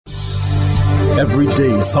Every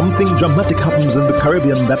day, something dramatic happens in the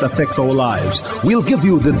Caribbean that affects our lives. We'll give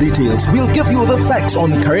you the details. We'll give you the facts on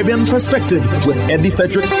Caribbean Perspective with Eddie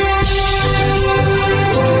Frederick.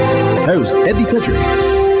 Host Eddie Frederick.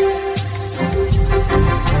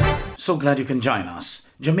 So glad you can join us.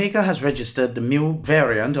 Jamaica has registered the new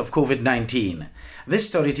variant of COVID-19. This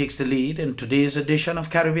story takes the lead in today's edition of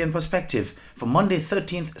Caribbean Perspective for Monday,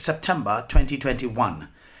 13th September 2021.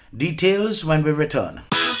 Details when we return.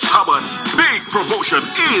 Hubbard's big promotion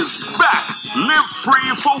is back. Live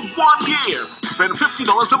free for 1 year. Spend $50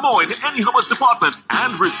 or more in any Hubbard's department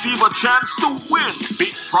and receive a chance to win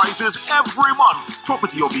big prizes every month.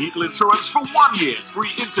 Property or vehicle insurance for 1 year.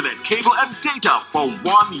 Free internet, cable and data for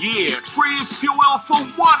 1 year. Free fuel for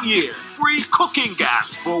 1 year. Free cooking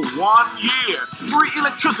gas for 1 year. Free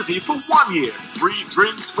electricity for 1 year. Free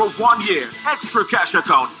drinks for 1 year. Extra cash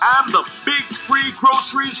account and the big free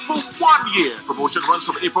groceries for 1 year. Promotion runs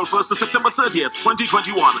from April 1st to September 30th,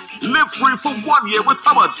 2021. Live free for 1 year with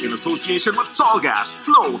Hubbard's in association with Solgas,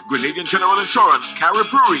 Flow, Grenadian General Insurance, Carib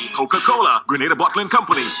Brewery, Coca-Cola, Grenada Bottling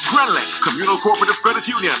Company, Grenlec, Communal Cooperative Credit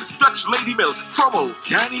Union, Dutch Lady Milk, Promo,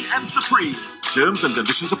 Danny and Supreme. Terms and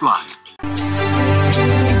conditions apply.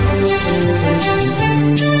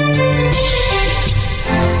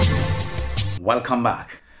 Welcome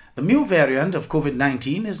back. The new variant of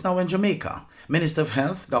COVID-19 is now in Jamaica. Minister of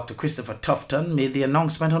Health, Dr. Christopher Tufton, made the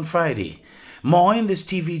announcement on Friday. More in this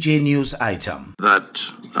TVJ News item. That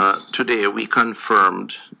today we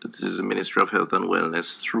confirmed, this is the Ministry of Health and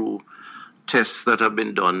Wellness, through tests that have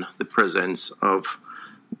been done, the presence of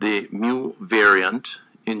the new variant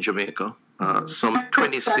in Jamaica. Some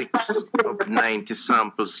 26 of 90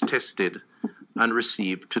 samples tested and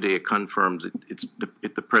received today confirms it's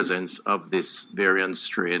the presence of this variant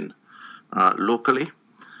strain locally.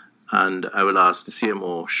 And I will ask the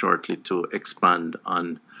CMO shortly to expand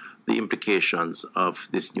on the implications of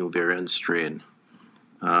this new variant strain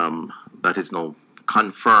that is now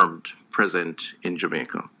confirmed present in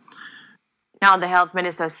Jamaica. Now, the health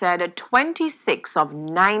minister said 26 of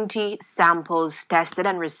 90 samples tested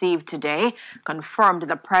and received today confirmed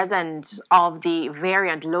the presence of the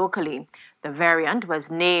variant locally. The variant was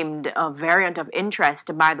named a variant of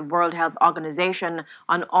interest by the World Health Organization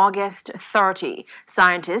on August 30.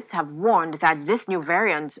 Scientists have warned that this new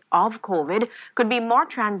variant of COVID could be more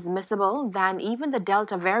transmissible than even the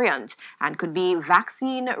Delta variant and could be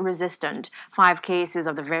vaccine resistant. 5 cases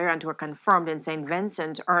of the variant were confirmed in St.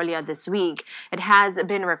 Vincent earlier this week. It has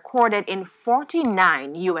been recorded in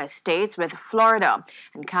 49 U.S. states, with Florida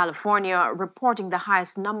and California reporting the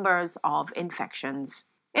highest numbers of infections.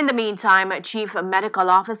 In the meantime, Chief Medical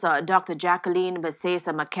Officer Dr. Jacqueline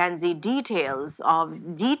Besesa McKenzie details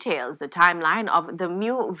the timeline of the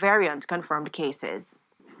new variant confirmed cases.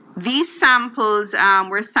 These samples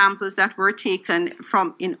were samples that were taken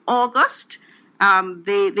from in August.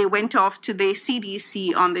 They went off to the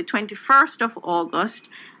CDC on the 21st of August,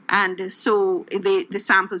 and so the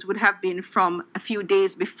samples would have been from a few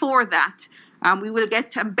days before that. We will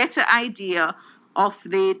get a better idea of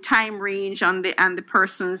the time range and the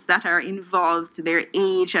persons that are involved, their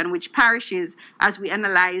age and which parishes, as we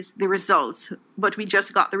analyze the results. But we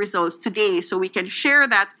just got the results today, so we can share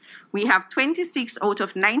that we have 26 out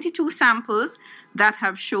of 92 samples that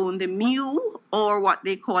have shown the mu, or what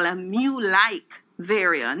they call a mu-like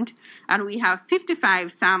variant, and we have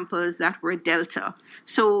 55 samples that were Delta.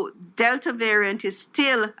 So Delta variant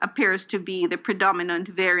still appears to be the predominant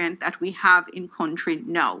variant that we have in country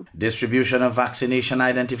now. Distribution of vaccination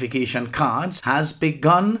identification cards has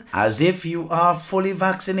begun. As if you are fully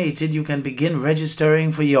vaccinated, you can begin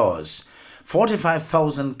registering for yours.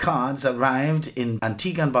 45,000 cards arrived in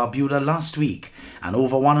Antigua and Barbuda last week, and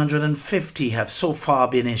over 150 have so far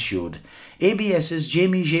been issued. ABS's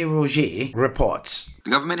Jamie J. Roger reports. The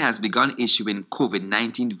government has begun issuing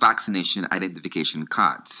COVID-19 vaccination identification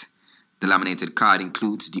cards. The laminated card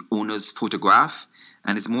includes the owner's photograph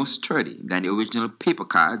and is more sturdy than the original paper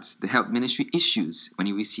cards the health ministry issues when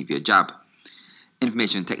you receive your jab.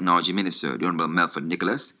 Information Technology Minister, the Honorable Melford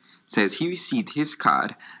Nicholas, says he received his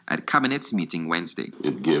card at Cabinet's meeting Wednesday.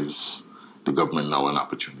 It gives the government now an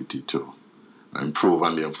opportunity to improve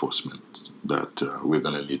on the enforcement that we're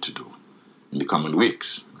going to need to do in the coming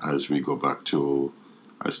weeks as we go back to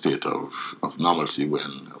a state of normalcy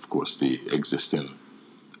when, of course, the existing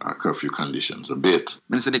curfew conditions abate.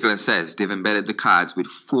 Minister Nicholas says they've embedded the cards with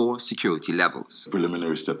 4 security levels. The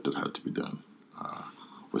preliminary step that had to be done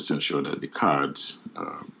was to ensure that the cards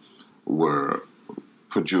were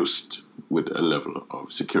produced with a level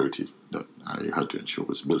of security that I had to ensure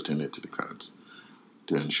was built into the cards,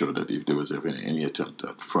 to ensure that if there was ever any attempt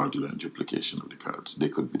at fraudulent duplication of the cards, they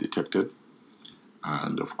could be detected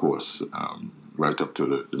and of course, right up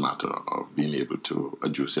to the matter of being able to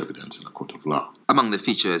adduce evidence in a court of law. Among the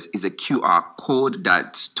features is a QR code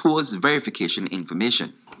that stores verification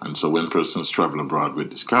information. And so when persons travel abroad with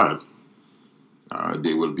this card,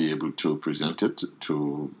 they will be able to present it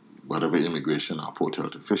to whatever immigration or port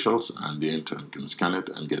health officials, and they in turn can scan it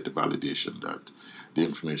and get the validation that the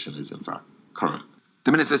information is in fact current.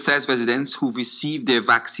 The minister says residents who receive their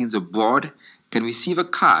vaccines abroad can receive a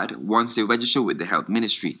card once they register with the health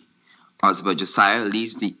ministry. Osbert Josiah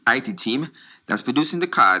leads the IT team that's producing the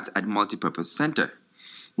cards at Multipurpose Center.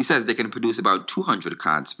 He says they can produce about 200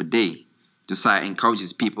 cards per day. Josiah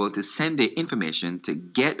encourages people to send their information to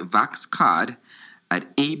Get Vax Card at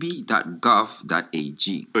ab.gov.ag.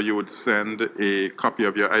 So you would send a copy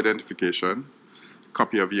of your identification,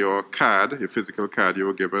 copy of your card, your physical card you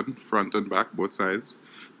were given, front and back, both sides,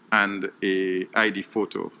 and a ID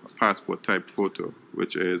photo, a passport type photo,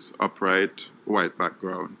 which is upright, white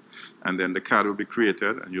background. And then the card will be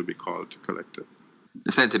created and you'll be called to collect it.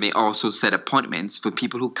 The center may also set appointments for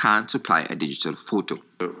people who can't supply a digital photo.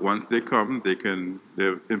 Once they come,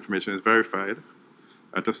 their information is verified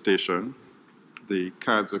at a station. The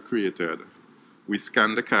cards are created. We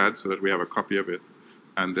scan the card so that we have a copy of it,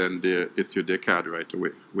 and then they issue their card right away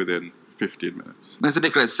within 15 minutes. Mr.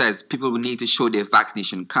 Nicholas says people will need to show their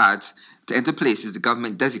vaccination cards to enter places the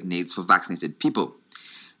government designates for vaccinated people.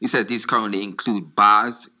 He says these currently include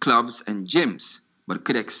bars, clubs, and gyms, but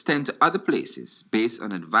could extend to other places based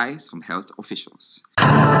on advice from health officials. The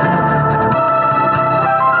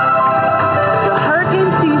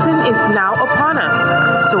hurricane season is now upon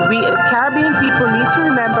us, so we as Caribbean people need to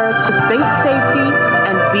remember to think safety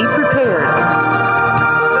and be prepared.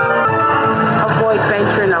 Avoid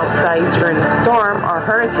venturing outside during a storm or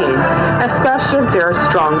hurricane, especially if there are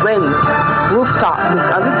strong winds. Rooftops and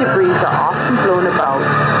other debris are often blown about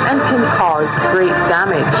and can cause great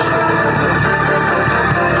damage.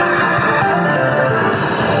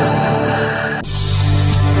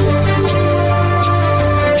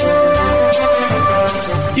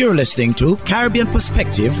 You're listening to Caribbean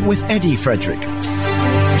Perspective with Eddie Frederick.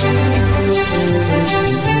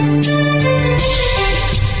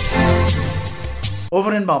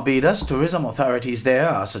 Over in Barbados, tourism authorities there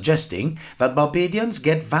are suggesting that Barbadians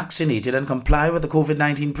get vaccinated and comply with the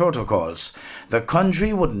COVID-19 protocols. The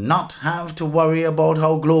country would not have to worry about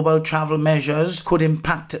how global travel measures could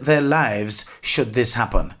impact their lives should this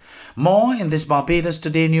happen. More in this Barbados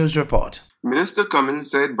Today news report. Minister Cummins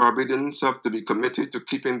said Barbadians have to be committed to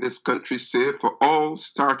keeping this country safe for all,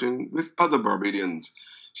 starting with other Barbadians.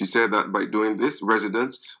 She said that by doing this,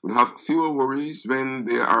 residents will have fewer worries when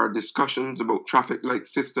there are discussions about traffic light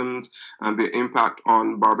systems and their impact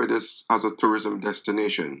on Barbados as a tourism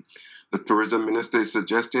destination. The tourism minister is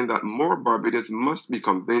suggesting that more Barbadians must be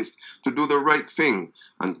convinced to do the right thing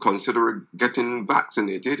and consider getting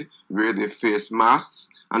vaccinated, wear their face masks,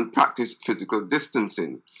 and practice physical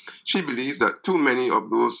distancing. She believes that too many of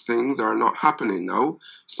those things are not happening now,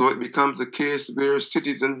 so it becomes a case where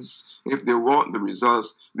citizens, if they want the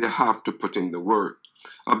results, they have to put in the work.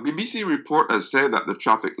 A BBC report has said that the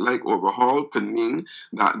traffic light overhaul could mean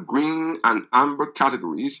that green and amber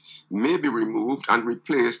categories may be removed and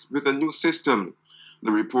replaced with a new system.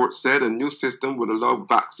 The report said a new system would allow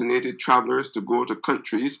vaccinated travelers to go to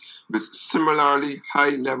countries with similarly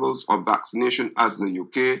high levels of vaccination as the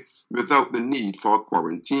UK without the need for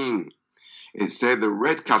quarantine. It said the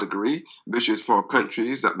red category, which is for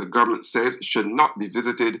countries that the government says should not be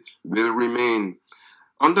visited, will remain.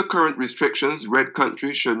 Under current restrictions, red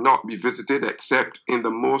countries should not be visited except in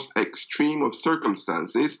the most extreme of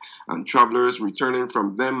circumstances, and travelers returning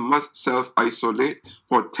from them must self-isolate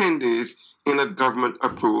for 10 days in a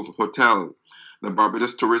government-approved hotel. The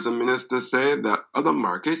Barbados Tourism Minister said that other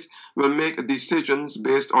markets will make decisions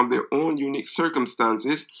based on their own unique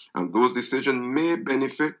circumstances, and those decisions may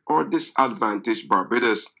benefit or disadvantage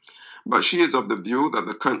Barbados. But she is of the view that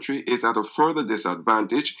the country is at a further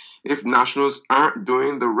disadvantage if nationals aren't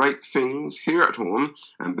doing the right things here at home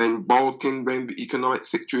and then balking when the economic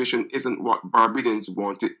situation isn't what Barbadians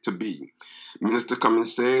want it to be. Minister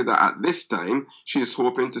Cummins said that at this time she is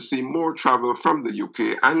hoping to see more travel from the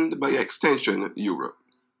UK and by extension Europe.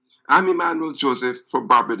 I'm Emmanuel Joseph for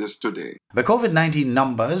Barbados Today. The COVID-19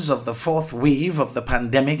 numbers of the fourth wave of the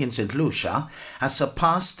pandemic in St. Lucia has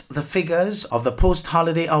surpassed the figures of the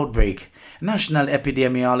post-holiday outbreak. National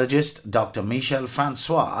epidemiologist Dr. Michel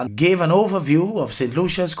Francois gave an overview of St.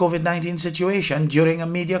 Lucia's COVID-19 situation during a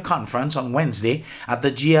media conference on Wednesday at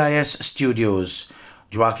the GIS studios.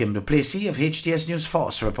 Joachim Duplessis of HTS News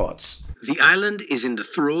Force reports. The island is in the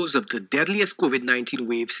throes of the deadliest COVID-19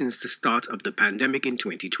 wave since the start of the pandemic in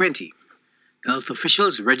 2020. Health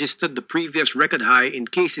officials registered the previous record high in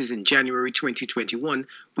cases in January 2021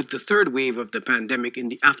 with the third wave of the pandemic in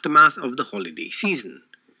the aftermath of the holiday season.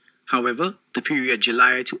 However, the period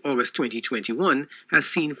July to August 2021 has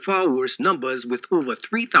seen far worse numbers with over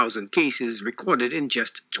 3,000 cases recorded in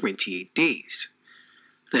just 28 days.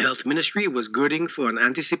 The Health Ministry was girding for an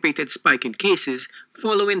anticipated spike in cases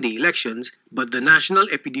following the elections, but the national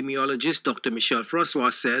epidemiologist Dr. Michelle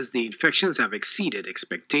Francois says the infections have exceeded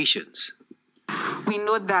expectations. We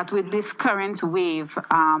note that with this current wave,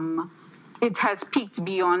 it has peaked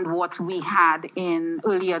beyond what we had in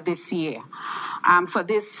earlier this year. For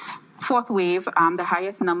this fourth wave, the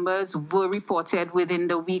highest numbers were reported within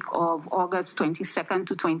the week of August 22nd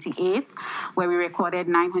to 28th, where we recorded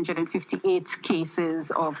 958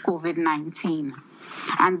 cases of COVID-19.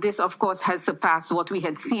 And this, of course, has surpassed what we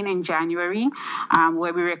had seen in January,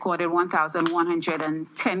 where we recorded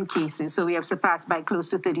 1,110 cases. So we have surpassed by close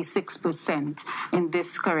to 36% in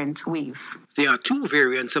this current wave. There are two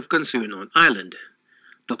variants of concern on island.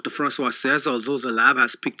 Dr. Francois says although the lab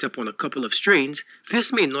has picked up on a couple of strains,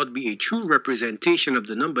 this may not be a true representation of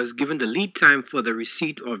the numbers given the lead time for the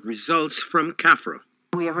receipt of results from CAFRA.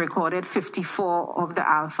 We have recorded 54 of the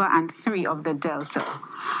Alpha and 3 of the Delta.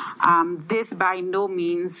 This by no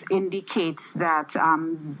means indicates that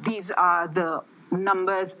these are the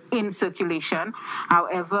numbers in circulation.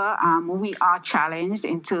 However, we are challenged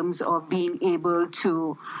in terms of being able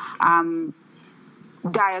to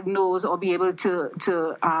diagnose or be able to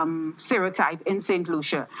serotype in St.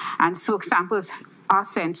 Lucia. And so samples are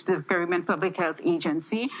sent to the Caribbean Public Health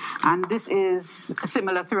Agency, and this is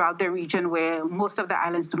similar throughout the region where most of the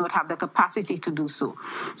islands do not have the capacity to do so.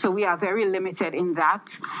 So we are very limited in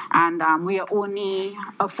that, and we are only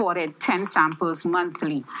afforded 10 samples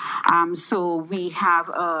monthly. So we have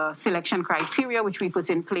a selection criteria which we put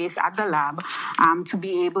in place at the lab to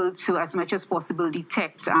be able to, as much as possible,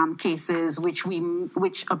 detect cases which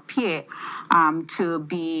appear to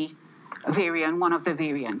be one of the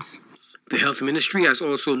variants. The Health Ministry has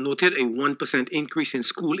also noted a 1% increase in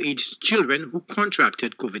school-aged children who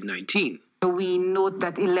contracted COVID-19. We note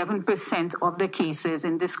that 11% of the cases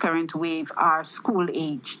in this current wave are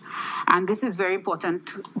school-aged. And this is very important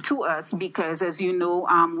to us because, as you know,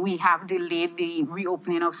 we have delayed the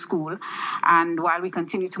reopening of school, and while we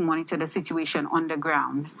continue to monitor the situation on the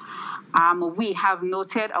ground. We have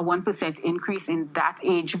noted a 1% increase in that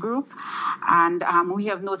age group, and we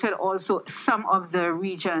have noted also some of the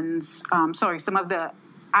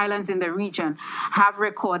islands in the region have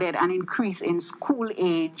recorded an increase in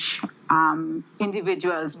school-age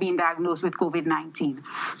individuals being diagnosed with COVID-19.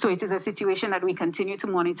 So it is a situation that we continue to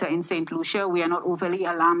monitor in St. Lucia. We are not overly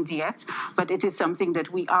alarmed yet, but it is something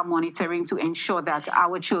that we are monitoring to ensure that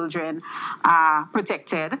our children are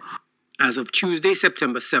protected. As of Tuesday,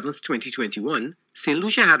 September 7th, 2021, St.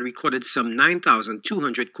 Lucia had recorded some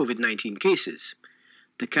 9,200 COVID-19 cases.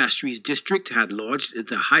 The Castries district had lodged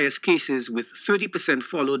the highest cases with 30%,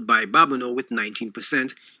 followed by Babonneau with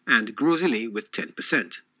 19% and Gros-Islet with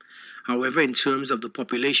 10%. However, in terms of the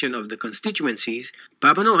population of the constituencies,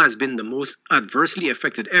 Babonneau has been the most adversely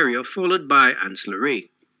affected area, followed by Anse-Lorraine.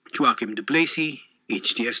 Joachim Duplessis,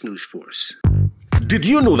 HTS News Force. Did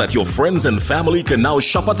you know that your friends and family can now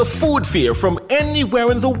shop at the Food Fair from anywhere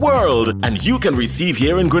in the world, and you can receive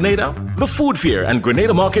here in Grenada? The Food Fair and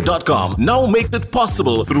GrenadaMarket.com now makes it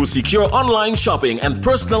possible through secure online shopping and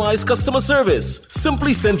personalized customer service.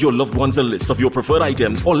 Simply send your loved ones a list of your preferred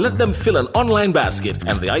items or let them fill an online basket,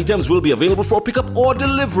 and the items will be available for pickup or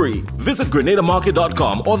delivery. Visit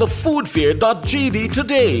GrenadaMarket.com or thefoodfair.gd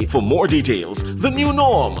today for more details. The new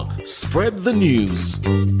norm. Spread the news.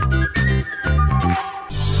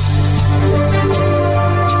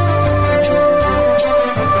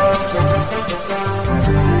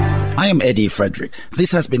 I am Eddie Frederick.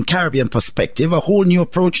 This has been Caribbean Perspective, a whole new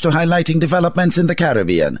approach to highlighting developments in the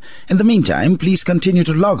Caribbean. In the meantime, please continue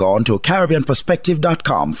to log on to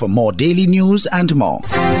CaribbeanPerspective.com for more daily news and more.